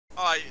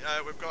Hi,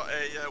 we've got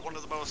one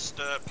of the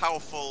most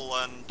powerful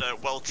and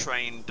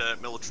well-trained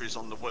militaries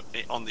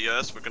on the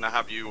Earth. We're going to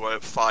have you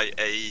fight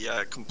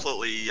a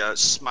completely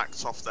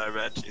smacked off their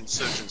head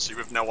insurgency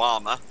with no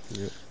armor.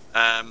 Yep.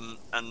 And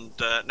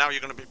now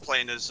you're going to be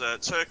playing as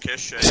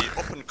Turkish, a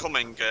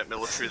up-and-coming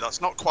military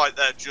that's not quite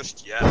there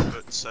just yet,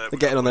 but they're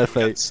getting on their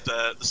feet. Against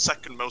the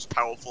second most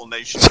powerful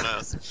nation on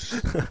Earth.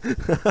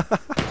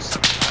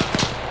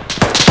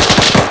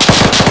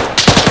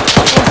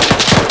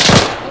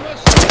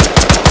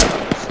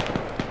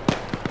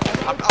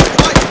 I'm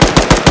fighting.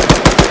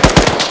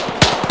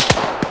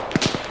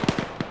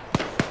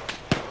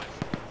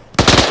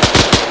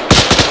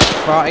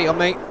 Party on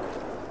me.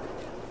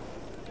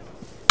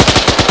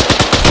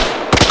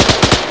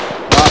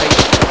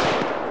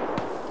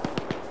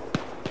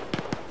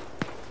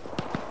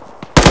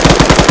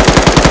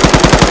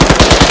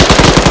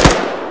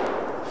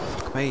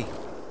 Fuck me.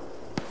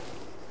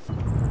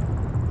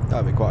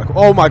 That'd be quite cool.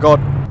 Oh my god.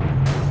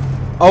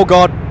 Oh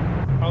god.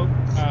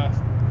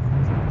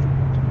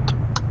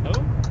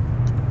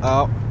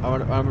 Oh,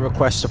 I'm gonna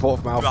request support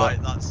from Alpha. Right,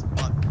 that's.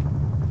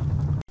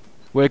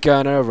 We're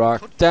gonna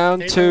rock down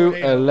to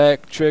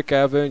Electric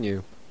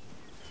Avenue.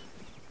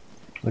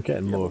 We're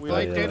getting more of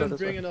a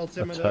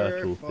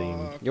turtle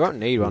theme. You won't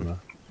need one.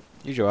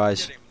 Use your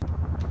eyes.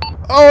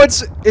 Oh,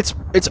 it's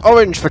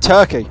orange for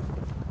Turkey.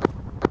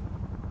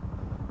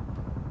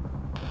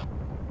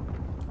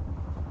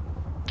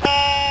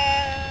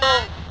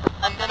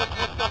 I'm gonna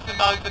twist up the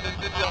knife and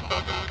into the upper.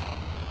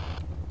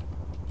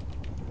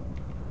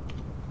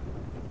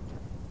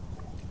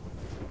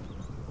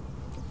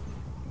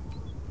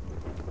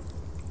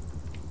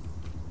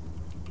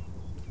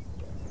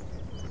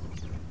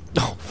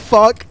 Oh,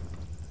 fuck.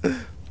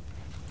 Kinda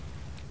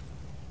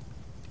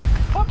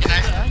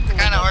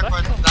hard for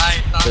us to die.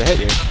 Did it hit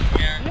you?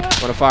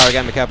 Yeah. Wanna fire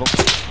again, be careful.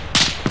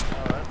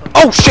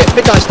 Oh shit,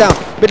 Midnight's down.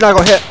 Midnight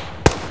got hit.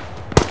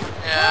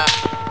 Yeah.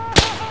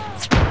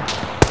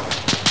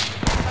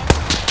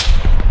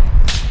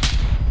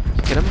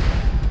 Get him.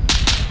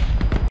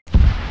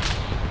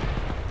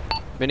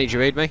 Minnie, did you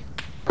read me?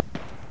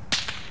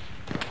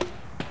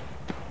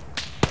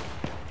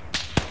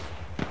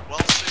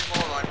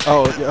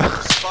 Oh, yeah.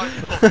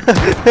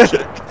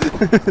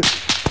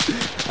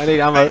 I need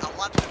ammo.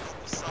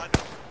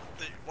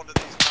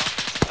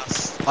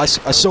 I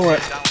saw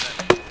it.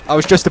 I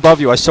was just above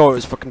you. I saw it. It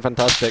was fucking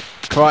fantastic.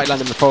 Karate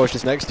land in the forest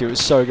just next to you. It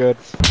was so good.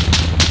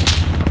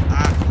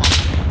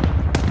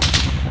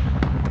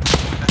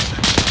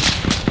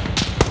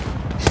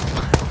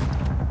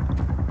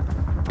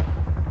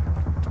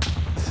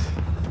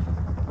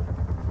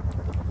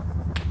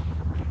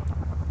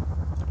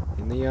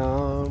 In the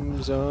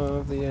arms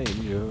of the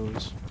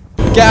angels.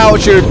 Get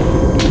altitude!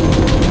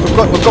 We've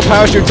got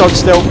parachutes on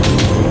still.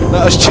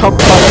 Let us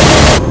jump.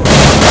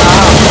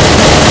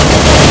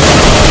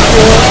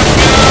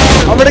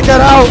 I'm gonna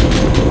get out!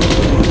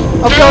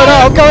 I'm going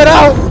out! I'm going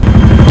out!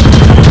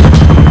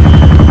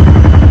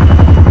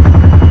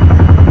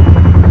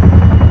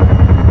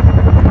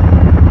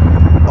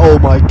 Oh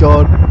my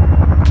god.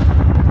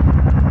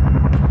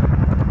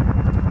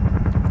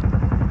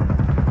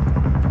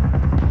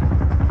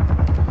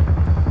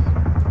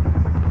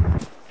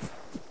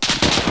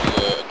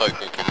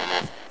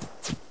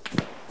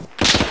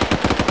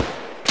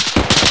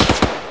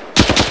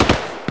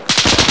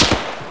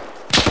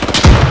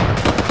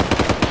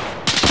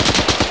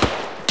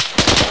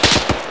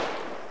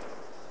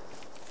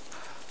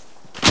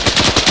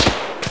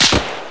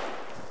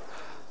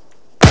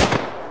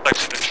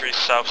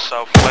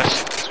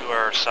 South-southwest to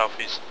our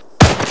southeast.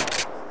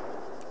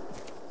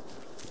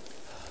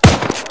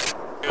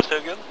 You're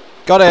still good?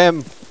 Got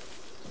him!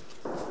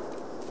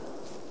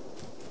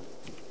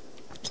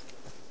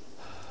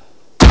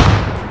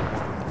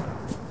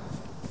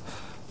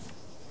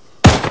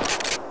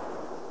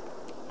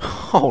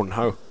 Oh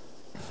no.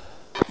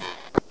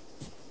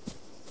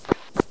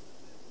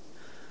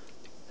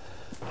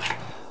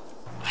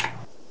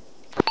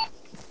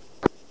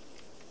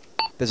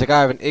 There's a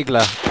guy with an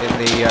igla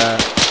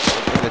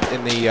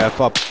in the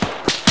pub.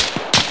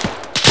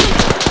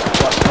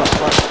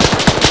 What?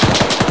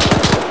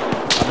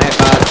 I'm hit,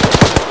 man.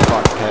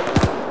 Fuck, I'm hit.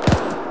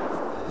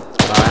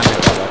 No, I am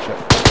hit by that shit.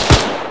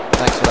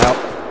 Thanks for the help.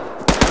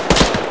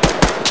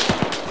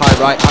 High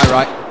right, high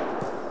right.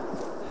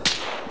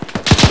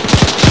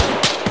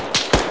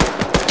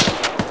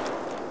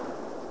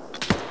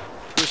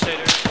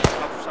 Crusader,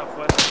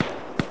 southwest.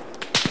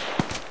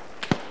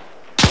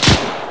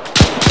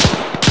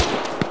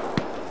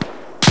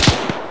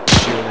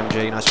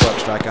 Nice work,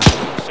 striker.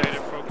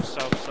 Crusader, focus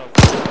south.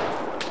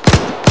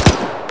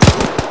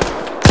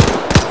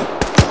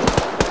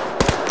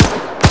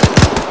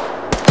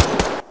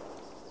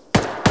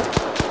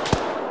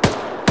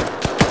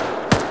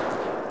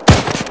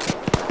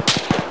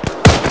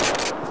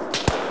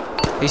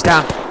 He's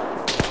down.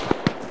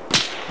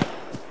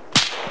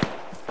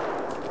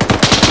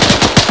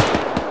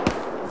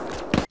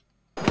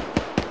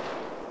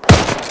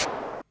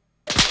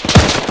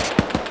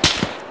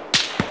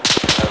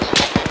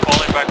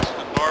 Falling back to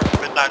the north,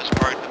 midnight is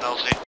marked in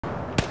LZ.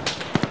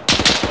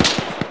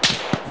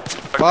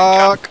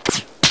 Fuck!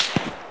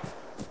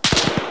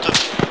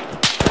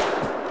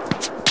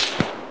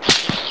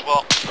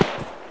 Well,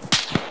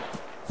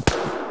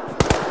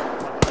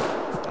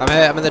 I'm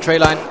here, I'm in the tree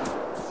line.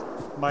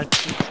 Might.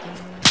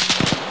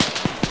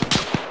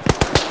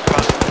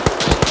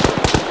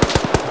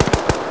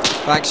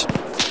 Thanks.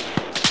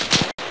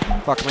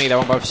 Fuck me, they're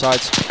on both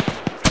sides.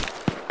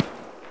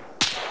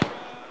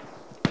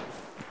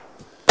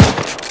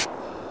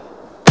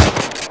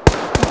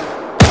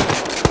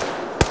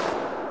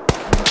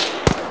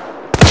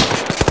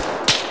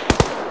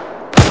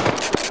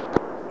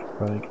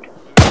 Right.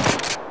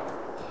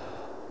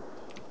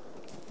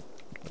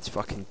 Let's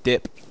fucking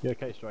dip. You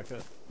okay, Striker?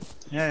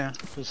 Yeah,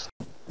 just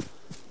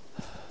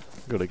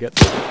Gotta get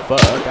the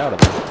fuck out of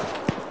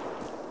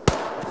there.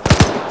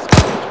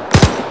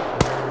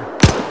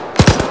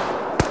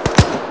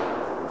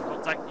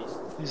 Contact east.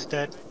 he's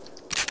dead.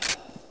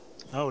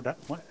 Oh, that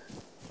what?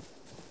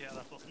 Yeah,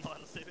 that was not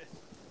LCB.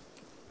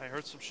 I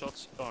heard some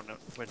shots. Oh no,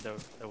 wait, no,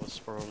 that was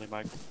probably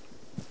Mike.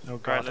 Oh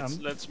Alright, god,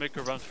 let's make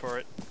a run for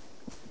it.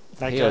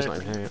 like Hero's not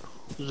even here yet.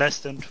 less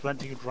than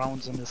 20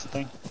 rounds in this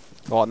thing.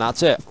 Oh, and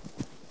that's it?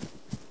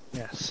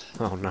 Yes.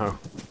 Oh no.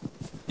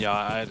 Yeah,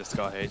 I had a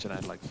Scar H and I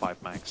had like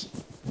 5 mags.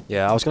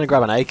 Yeah, I was gonna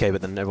grab an AK,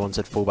 but then everyone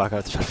said fall back, I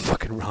had to try to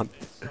fucking run.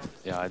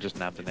 Yeah, I just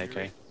nabbed an AK.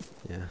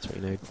 Yeah, that's what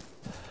you need.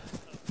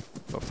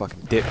 Got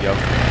fucking dip, yo.